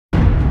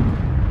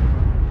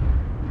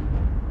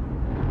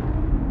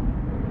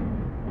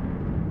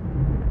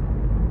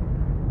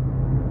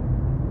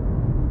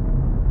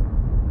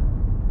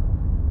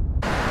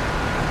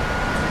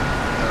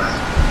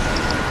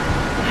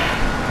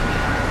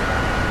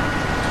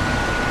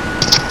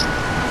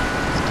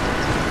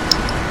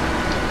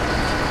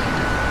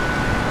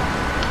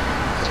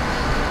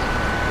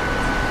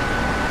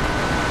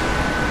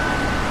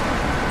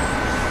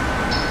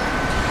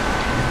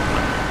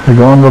We're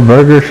going to the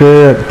burger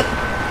shit.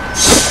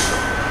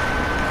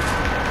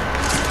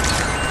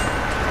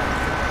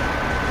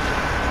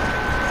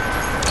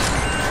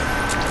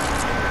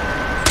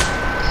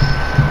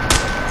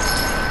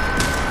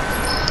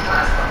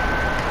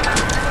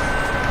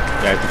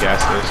 Yeah, at the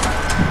gas station.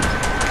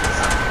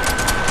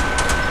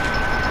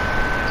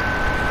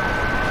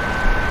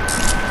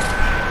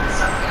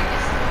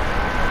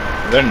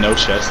 Are there no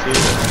chests here?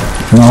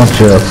 No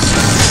chests.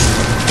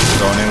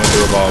 Going in with the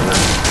revolver.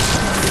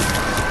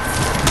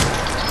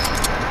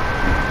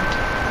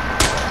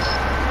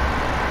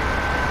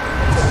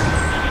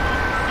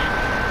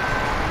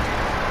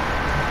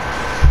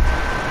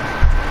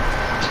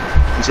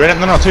 He's right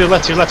on, no, to your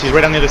left, he's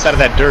right on the other side of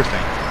that dirt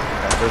thing.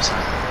 That dirt sign.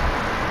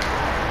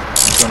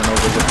 He's running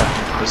over the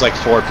fucking, there's like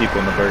 4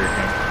 people in the Burger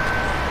King.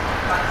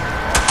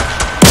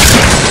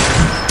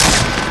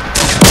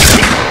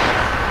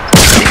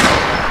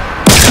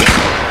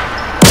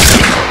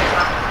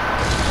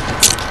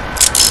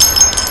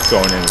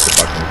 Going in with the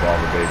fucking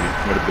revolver, baby.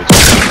 What a bitch.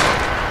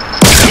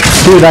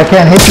 Dude, I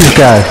can't hit these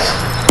guys.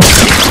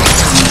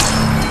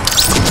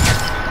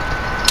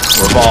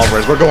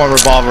 Revolvers. We're going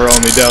revolver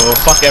only, devil.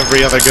 Fuck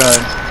every other gun.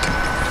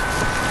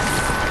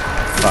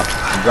 Fuck.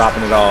 I'm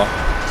dropping it all.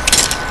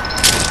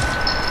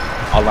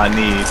 All I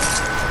need.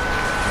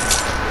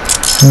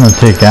 I'm gonna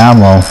take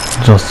ammo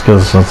just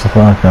because it's a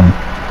fucking.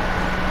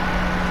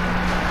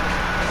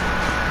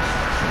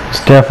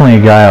 There's definitely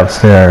a guy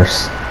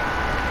upstairs.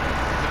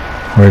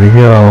 Where'd he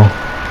go?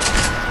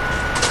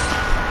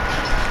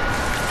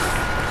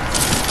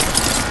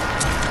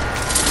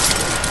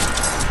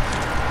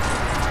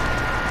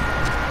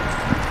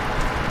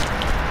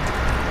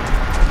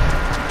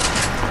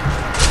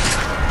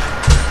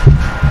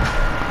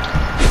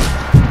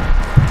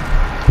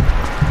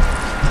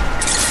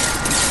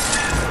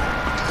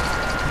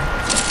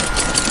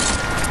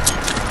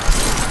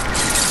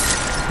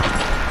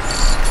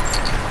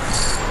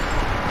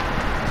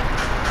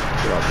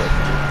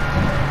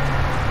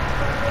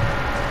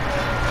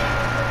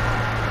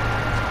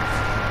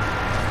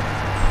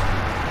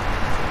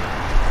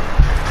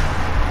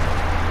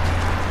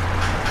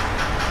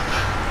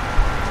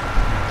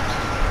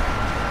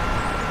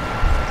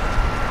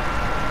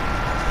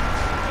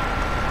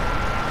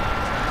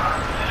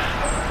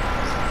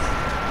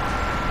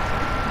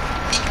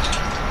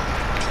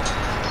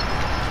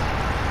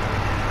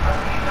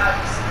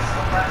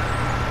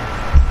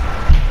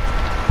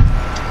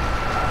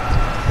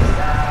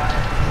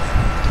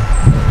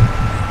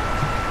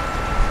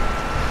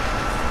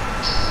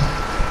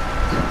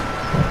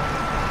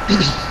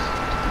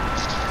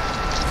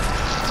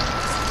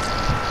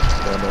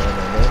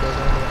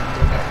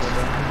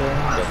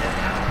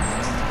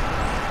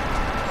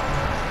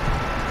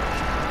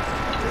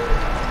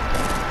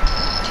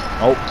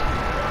 Oh.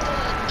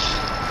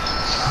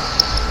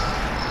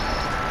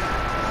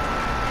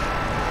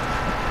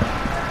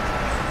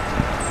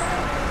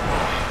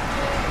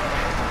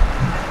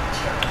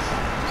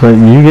 So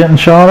you getting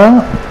shot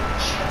at?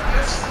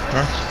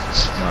 Huh?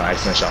 No, I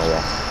accidentally shot a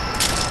wall.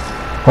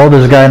 Oh,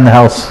 there's a guy in the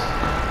house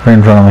right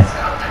in front of me.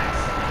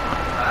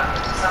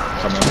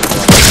 Coming on the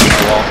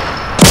wall.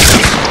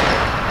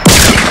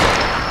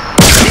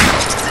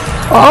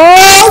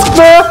 Oh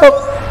no!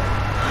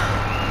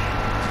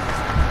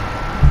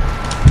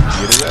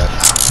 You get it?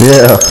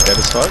 Yeah. Dead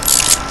as fuck?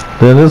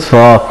 Dead as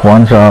fuck.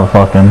 One shot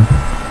fucking.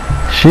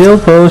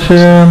 Shield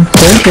potion.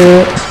 Take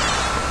it.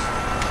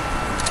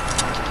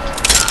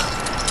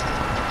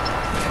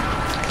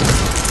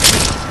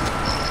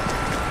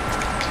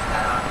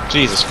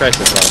 Jesus Christ,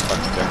 there's a lot of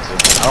fucking guns here.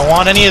 I don't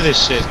want any of this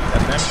shit.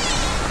 Goddamn.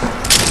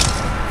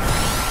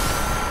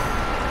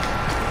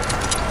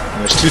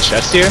 And there's 2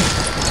 chests here?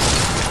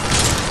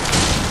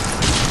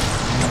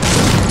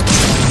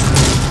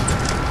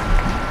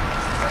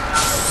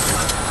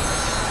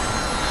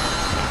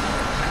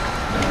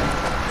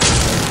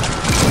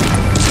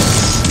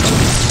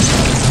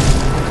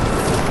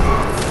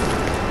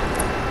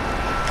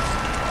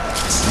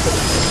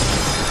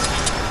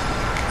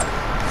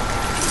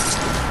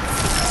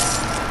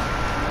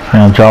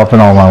 I'm dropping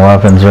all my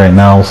weapons right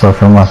now except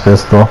for my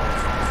pistol. Are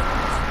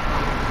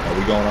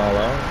we going all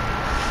out?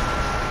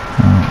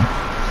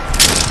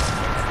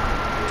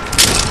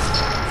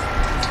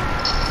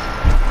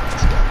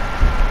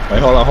 Wait,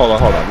 hold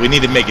on. We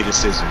need to make a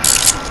decision.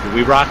 Do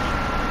we rock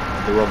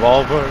the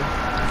revolver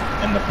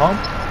and the pump?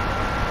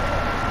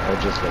 Or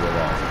just the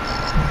revolver?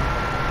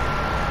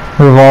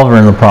 Revolver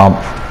and the pump.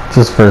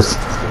 Just for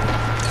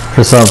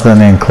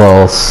something in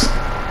close.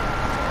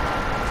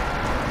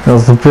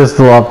 Because the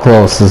pistol up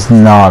close is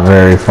not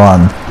very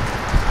fun.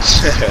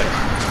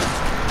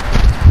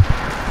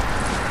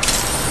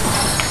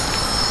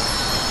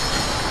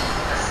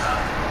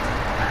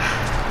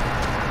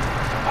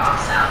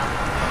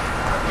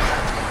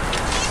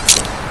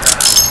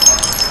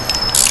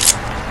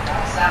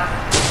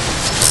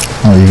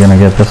 Oh, you gonna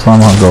get this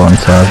one? I'll go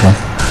inside then.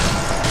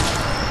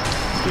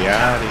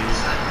 Yeah.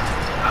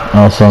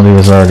 Oh, somebody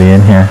was already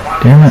in here.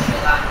 Damn it.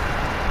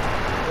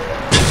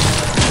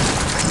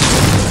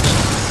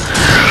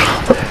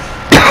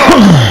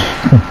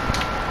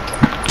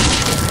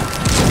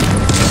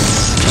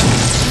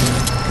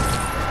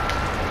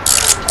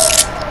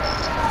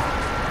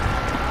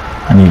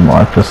 I need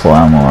more pistol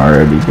ammo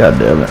already, god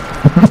damn it. I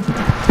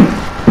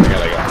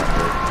got like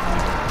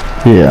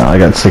 100. Yeah, I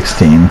got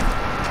 16.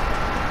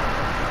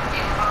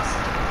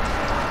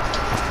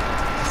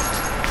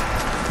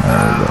 There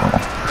we go.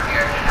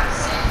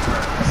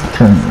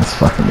 Turn this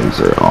fucking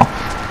user off.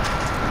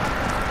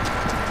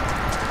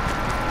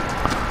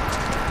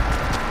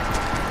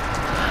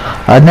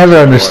 I never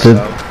understood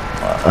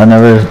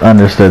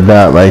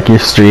that. Like, you're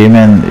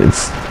streaming,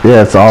 it's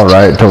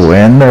alright to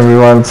win every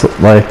once,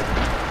 like,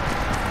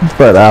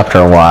 but after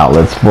a while,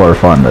 it's more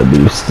fun to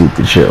do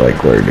stupid shit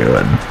like we're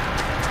doing.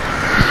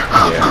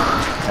 Yeah,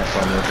 have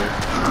fun with it.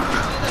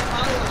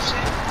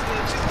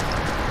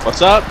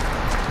 What's up?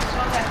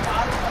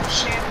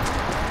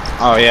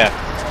 Oh, yeah.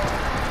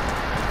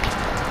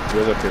 He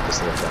was up here just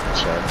to the fucking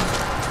shot.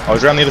 Oh,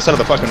 he's around the other side of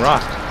the fucking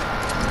rock.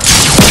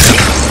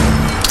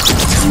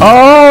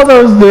 Oh,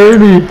 that was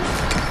dirty.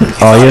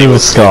 Oh, he has a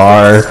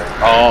scar.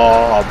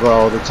 Oh,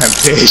 bro, the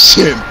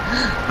temptation.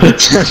 The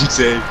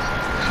temptation.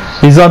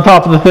 He's on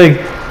top of the thing.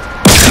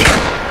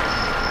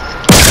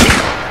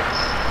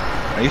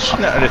 Are you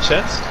shooting at the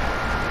chest?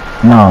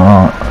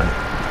 No.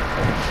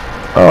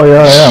 Oh,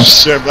 yeah, I am.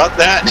 Sure about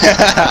that?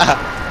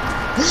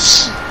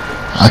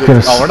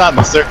 Oh, we're not in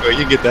the circle.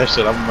 You get that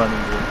shit. I'm running.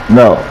 Dude.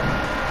 No.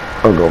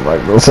 I'll go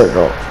back to the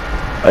circle.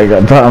 I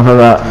got time for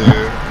that.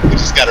 Dude, we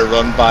just gotta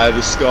run by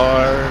the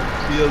scar.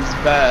 Feels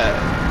bad.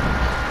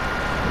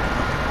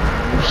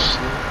 Oh,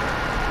 shit.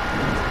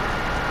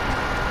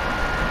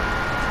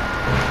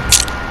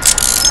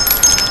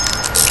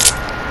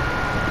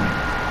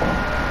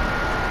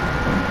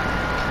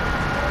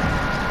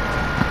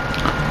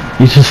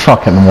 You just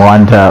fucking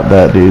one-tap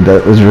that dude.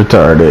 That was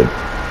retarded.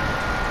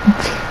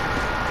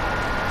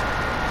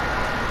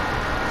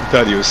 I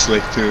thought he was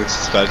slick too.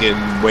 Just fucking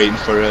waiting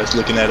for us,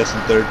 looking at us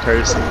in third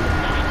person.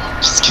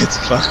 Just gets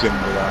fucking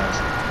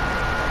realized.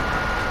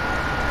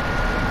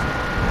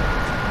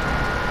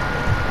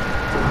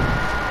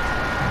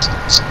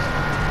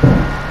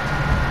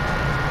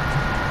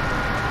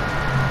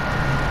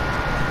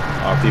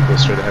 All people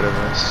straight ahead of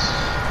us.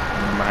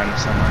 And behind the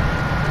semi.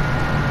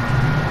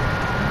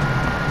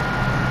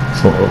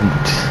 So,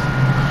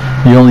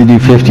 you only do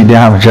 50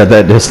 damage at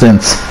that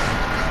distance.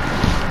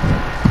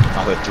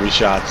 I'll hit 3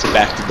 shots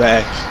back to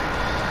back.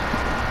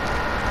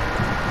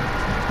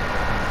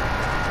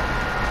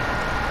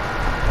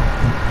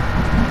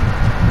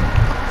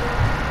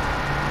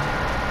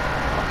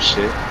 Oh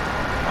shit.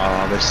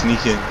 Oh, they're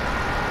sneaking.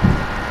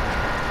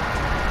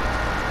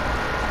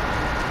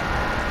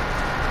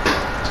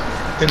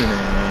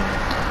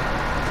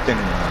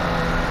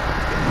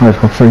 Right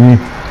up for you.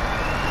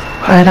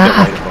 Right up.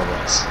 Right above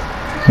us.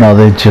 No,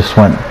 they just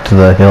went to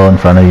the hill in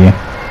front of you. You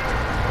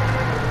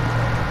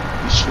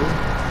sure?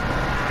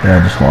 Yeah, I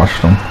just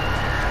watched them.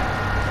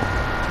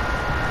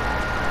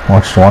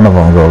 Watched one of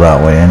them go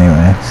that way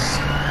anyways.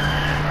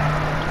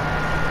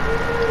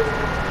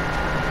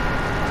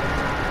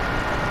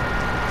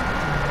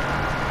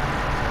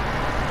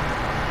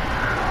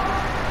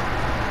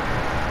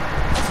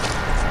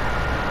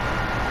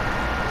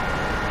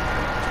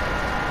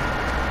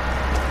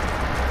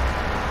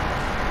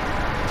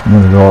 I'm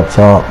gonna go up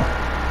top. I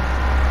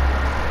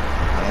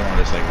don't want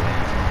to just like run.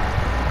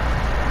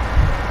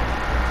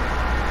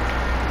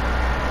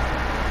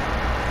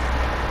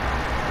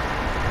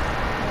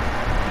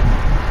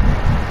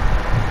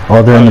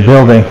 Oh, they're in the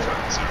building.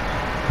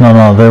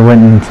 No, they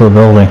went into the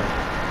building.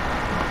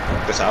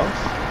 This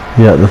house?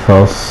 Yeah, this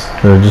house.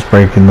 They're just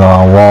breaking the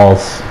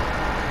walls.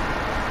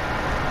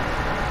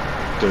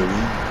 Dude.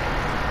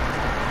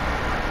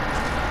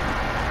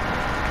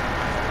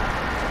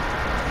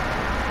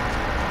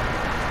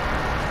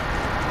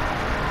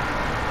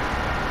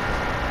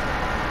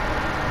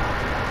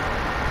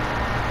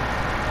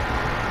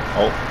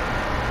 Oh.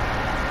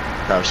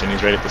 Crouching,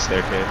 he's right at the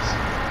staircase.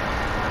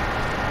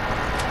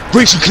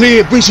 Breach and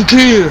clear! Breach and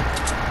clear!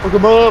 Hook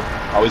him up!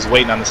 Oh, he's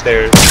waiting on the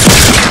stairs.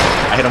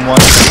 I hit him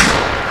once.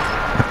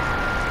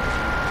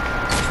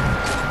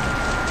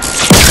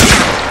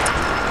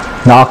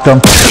 Knocked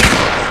him.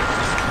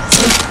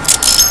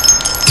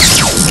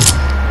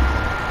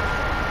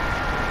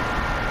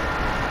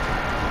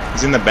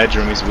 He's in the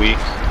bedroom, he's weak.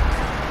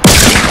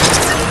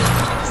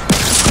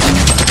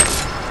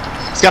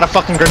 He's got a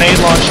fucking grenade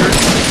launcher.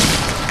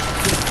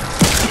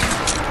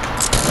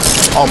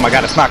 Oh my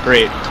god, it's not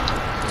great.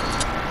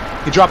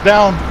 He dropped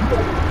down.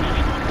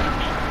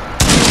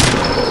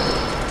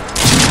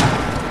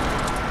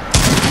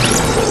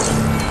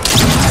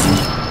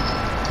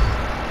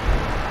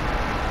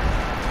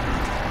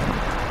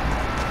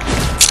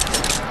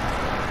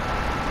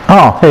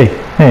 Oh, hey.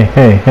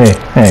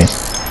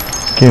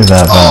 Give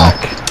that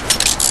back.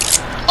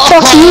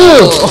 Fuck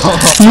you!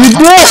 You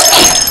dick!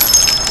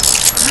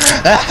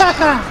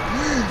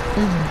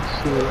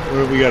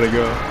 Where we gotta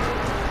go?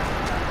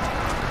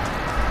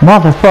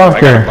 Motherfucker.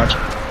 I got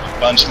a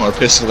bunch more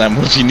pistol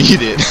ammo if you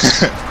need it.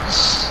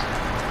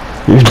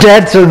 You're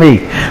dead to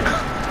me.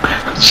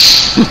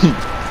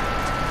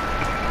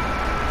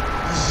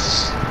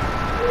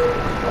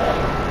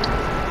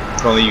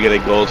 If only you get a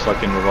gold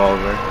fucking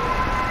revolver.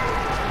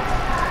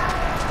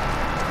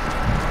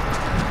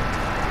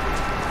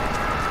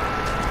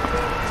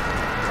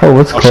 Oh,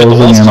 what's Oh shit, the closing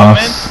wall's in on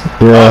coming? us?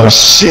 Yeah. Oh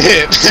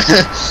shit!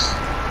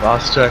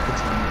 Lost track of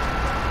time.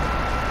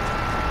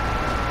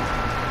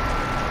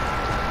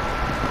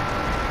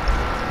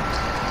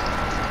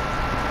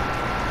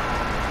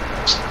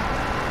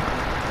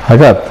 I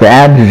got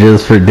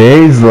bandages for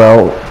days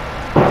though.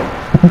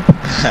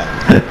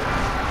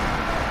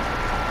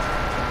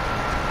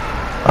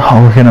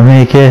 Oh, we're gonna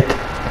make it.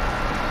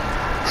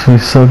 We're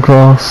so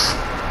close.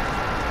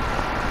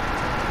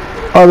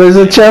 Oh, there's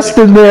a chest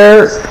in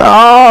there.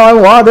 Oh, I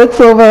want it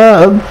so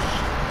bad.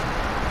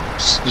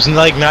 There's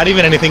like not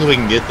even anything we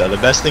can get though. The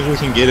best thing we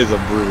can get is a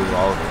blue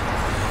revolver.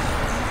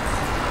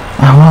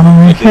 I wanna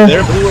make Is it.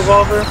 there a blue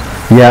revolver?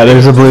 Yeah,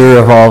 there's a blue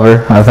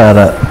revolver. I've had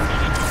it.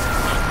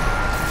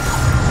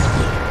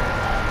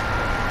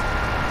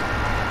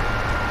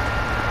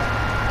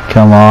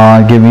 Come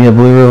on, give me a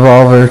blue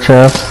revolver,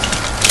 chest.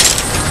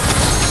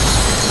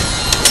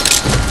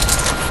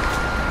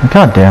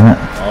 God damn it.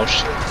 Oh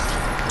shit.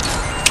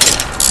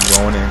 I'm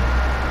going in.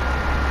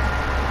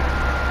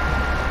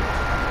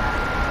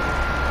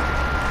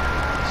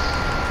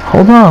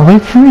 Hold on,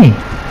 wait for me.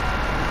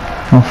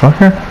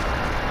 Motherfucker.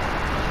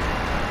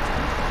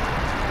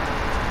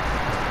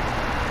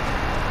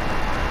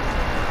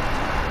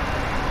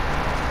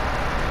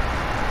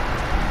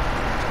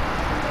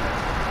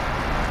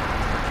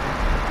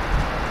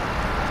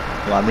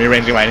 Well, I'm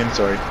rearranging my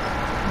inventory.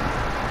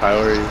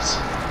 Priorities.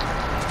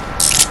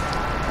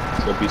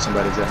 Let's go beat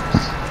somebody's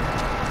ass.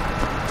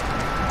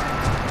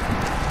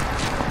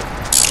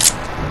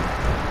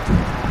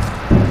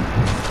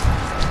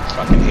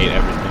 Fucking hate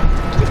everything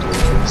to do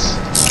with this.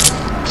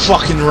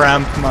 Fucking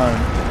ramp, man.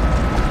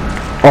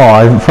 Oh,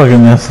 I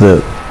fucking missed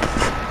it.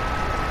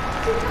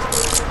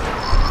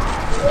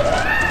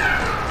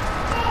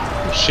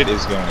 Shit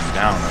is going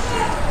down up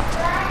here.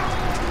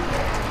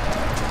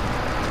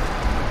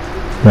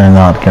 They're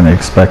not gonna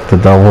expect the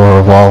double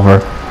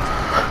revolver.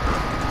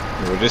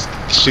 We'll just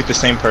shoot the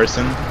same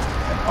person.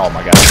 Oh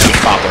my god,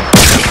 pop him.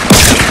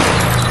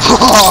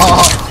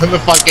 The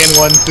fucking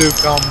 1-2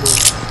 combo.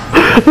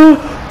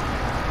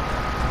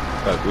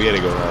 Look, we gotta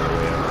go all the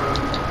way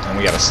up. And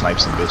we gotta snipe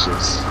some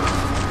bitches.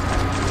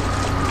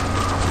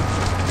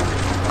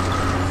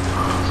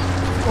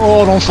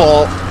 Oh, don't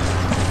fall.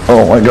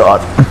 Oh my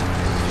god.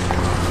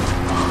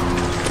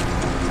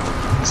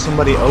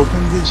 Somebody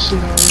opened this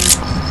shit already?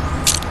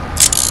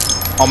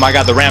 Oh my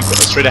god, the ramp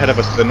straight ahead of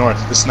us to the north.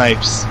 The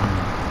snipes.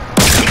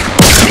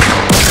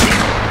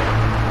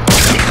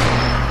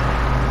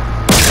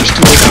 There's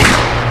two of them.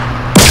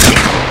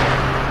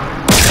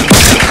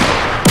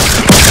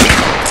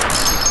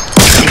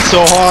 It's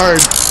so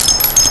hard.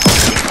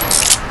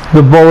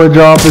 The bullet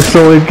drop is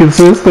so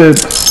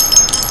inconsistent.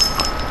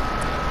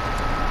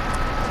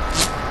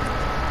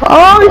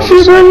 Oh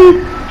shit,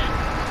 baby.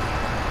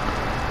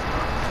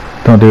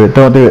 Don't do it,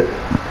 don't do it.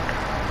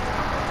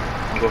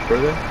 I'll go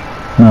further?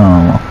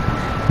 No.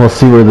 We'll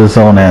see where the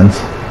zone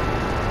ends.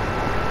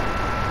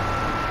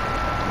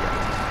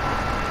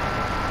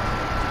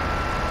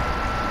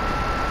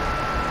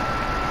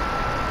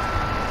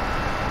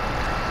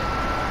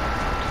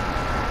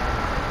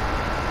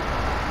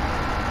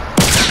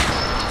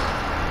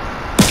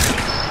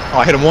 Oh,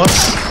 I hit him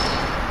once.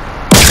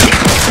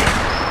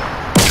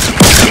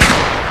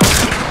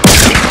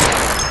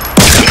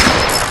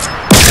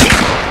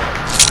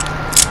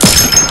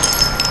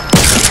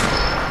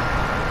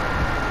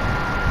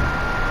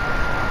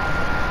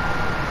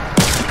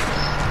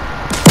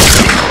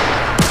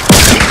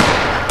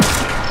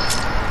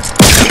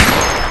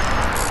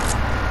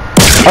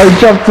 I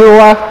jumped to the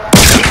left.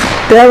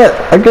 Damn it,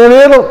 I can't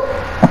handle.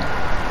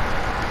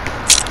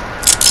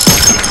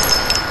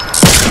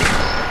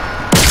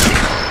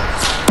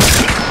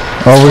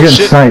 Oh, we're getting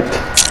shit. sniped.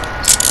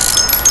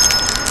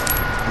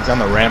 He's on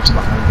the ramps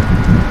behind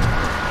him.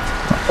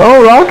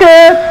 Oh,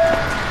 rocket!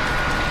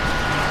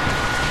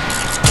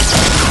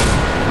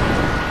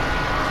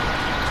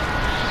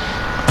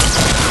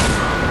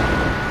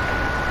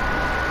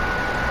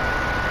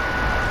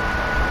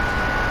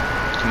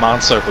 Come on,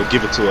 circle,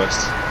 give it to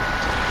us.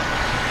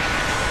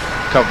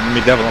 Cover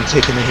me, devil, I'm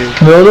taking it here.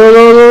 No, no,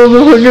 no, no, the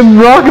fucking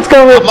rocket's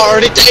coming! I'm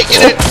already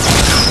taking it!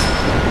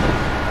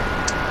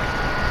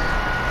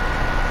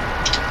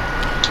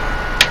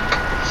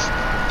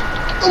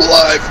 I'm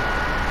alive!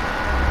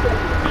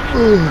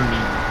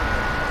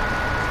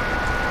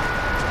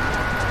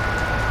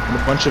 And a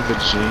bunch of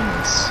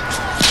vaginas.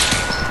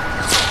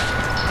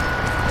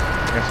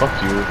 Yeah, fuck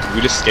you. Did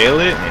we just scale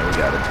it? Yeah, we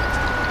got it.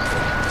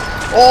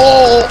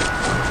 Oh!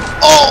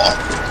 Oh!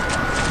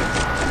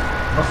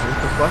 Oh, what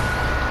the fuck?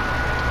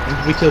 When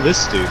did we kill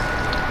this dude?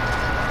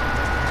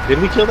 Did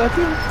we kill that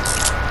dude?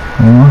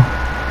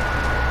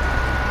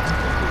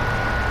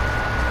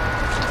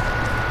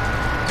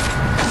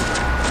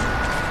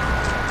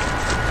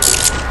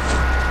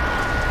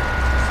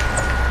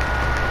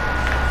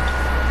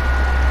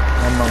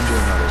 I'm not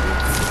doing another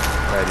dude.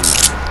 That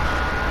easy.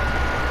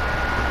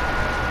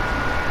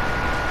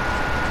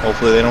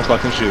 Hopefully they don't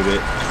fucking shoot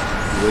it.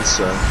 It would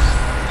suck.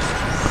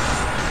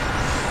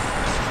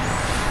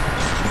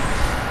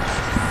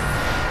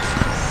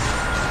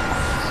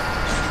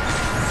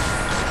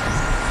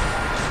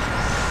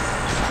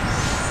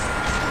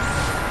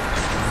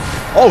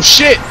 Oh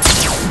shit!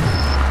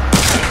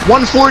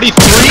 143?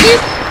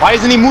 Why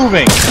isn't he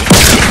moving?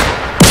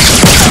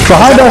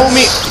 Behind us!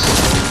 Homie?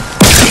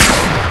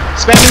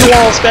 Spamming the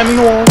wall, spamming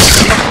the wall.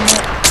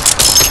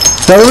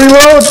 Gotta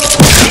reload!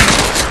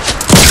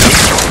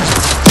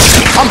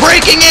 I'm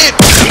breaking it!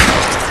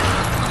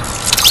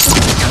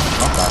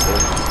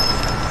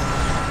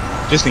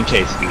 Just in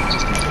case, dude,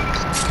 just in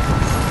case.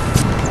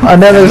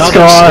 Another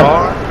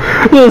scar!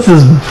 This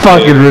is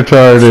fucking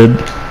retarded.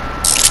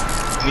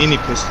 Need any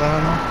pistol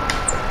ammo?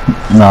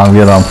 No, I'm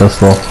good on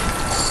pistol.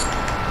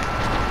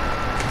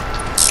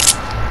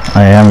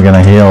 I am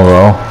gonna heal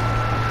though.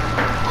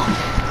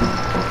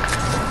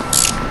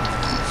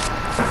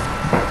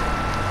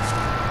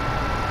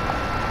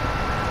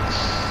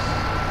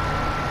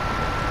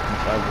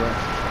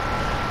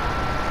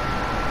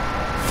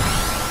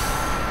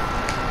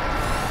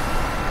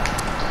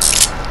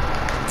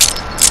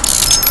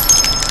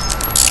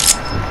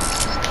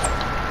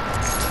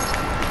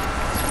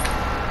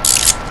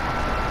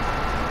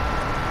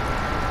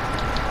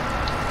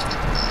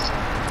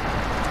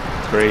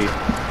 Great.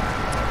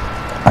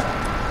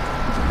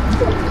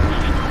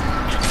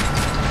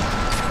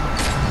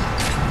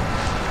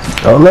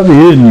 Oh, let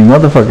me in, you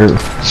motherfucker. Is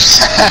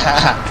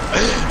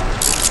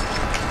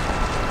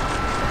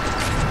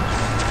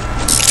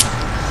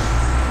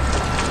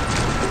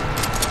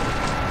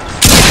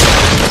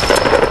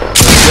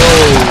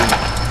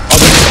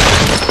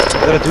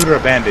that a dude or a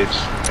bandage?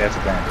 That's a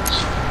bandage.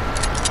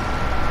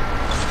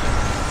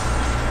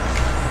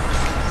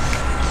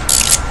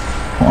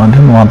 Well, I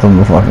didn't want them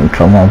to fucking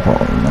come up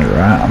on the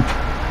ramp.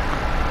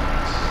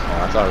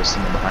 Oh, I thought it was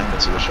someone behind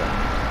us who was shot me.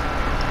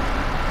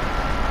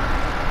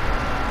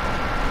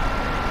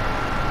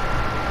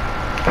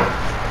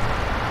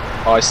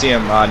 Oh, I see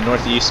him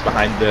northeast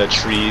behind the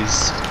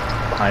trees,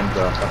 behind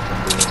the fucking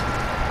room.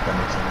 That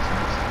makes any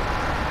sense.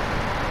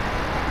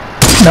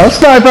 No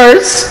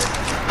snipers!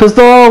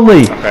 Pistol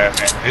only! Okay,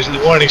 okay. There's the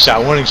warning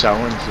shot, warning shot,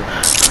 warning shot.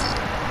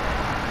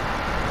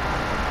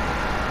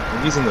 I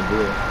think he's in the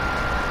blue.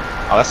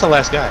 Oh, that's the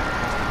last guy.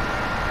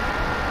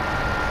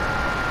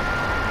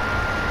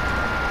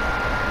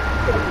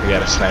 We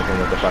gotta snipe him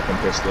with the fucking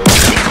pistol. I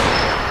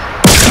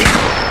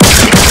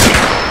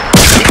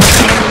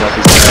don't know if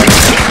he's dead.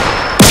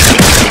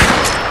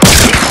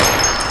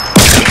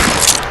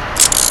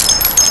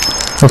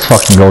 Let's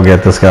fucking go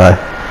get this guy.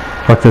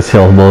 Fuck this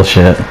hill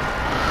bullshit.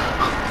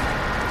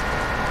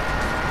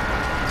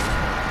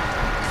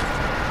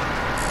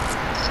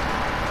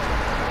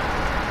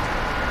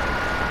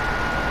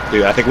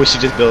 Dude, I think we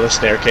should just build a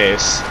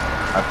staircase,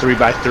 a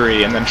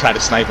 3x3, and then try to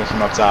snipe him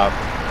from up top.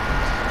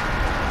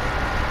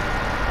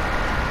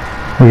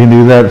 We can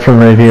do that from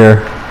right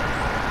here.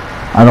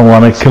 I don't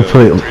want to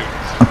completely...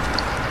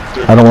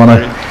 I don't want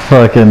to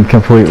fucking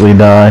completely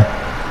die.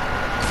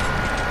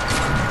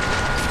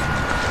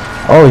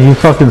 Oh, you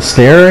fucking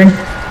staring?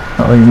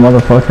 Oh, you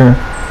motherfucker.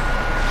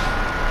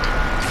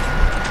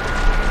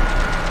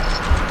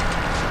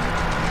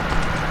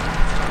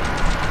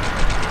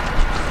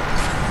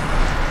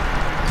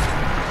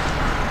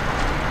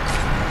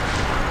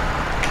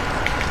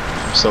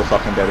 I'm so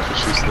fucking dead if he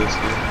shoots this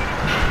dude.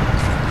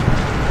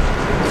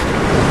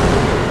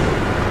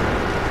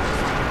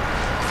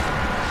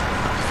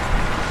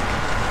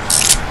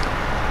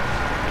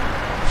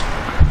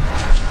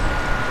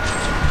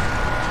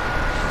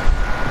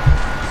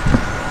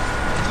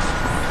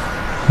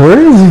 Where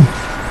is he?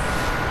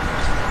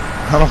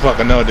 I don't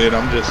fucking know, dude.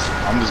 I'm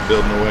just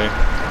building away.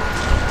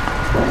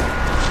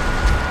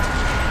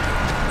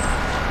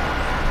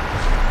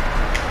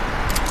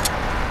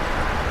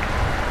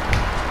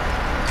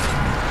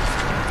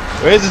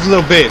 Where's this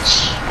little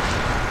bitch?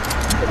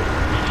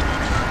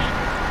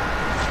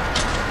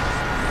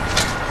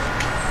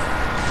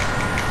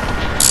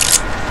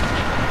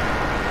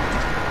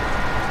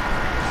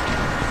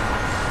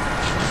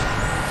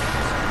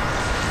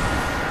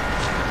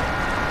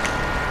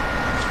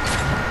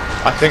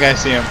 I think I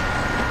see him.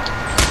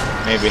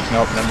 Maybe.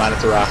 Nope, never mind,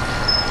 it's a rock.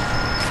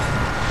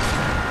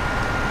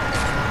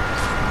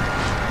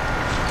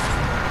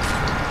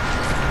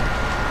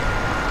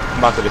 I'm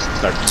about to just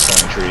start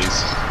destroying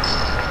trees.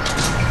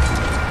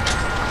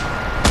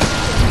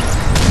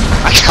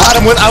 I got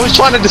him when I was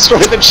trying to destroy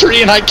the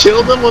tree and I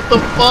killed him? What the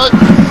fuck?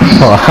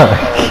 Oh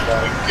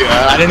my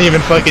god, I didn't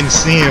even fucking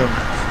see him.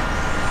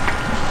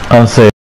 I'm safe.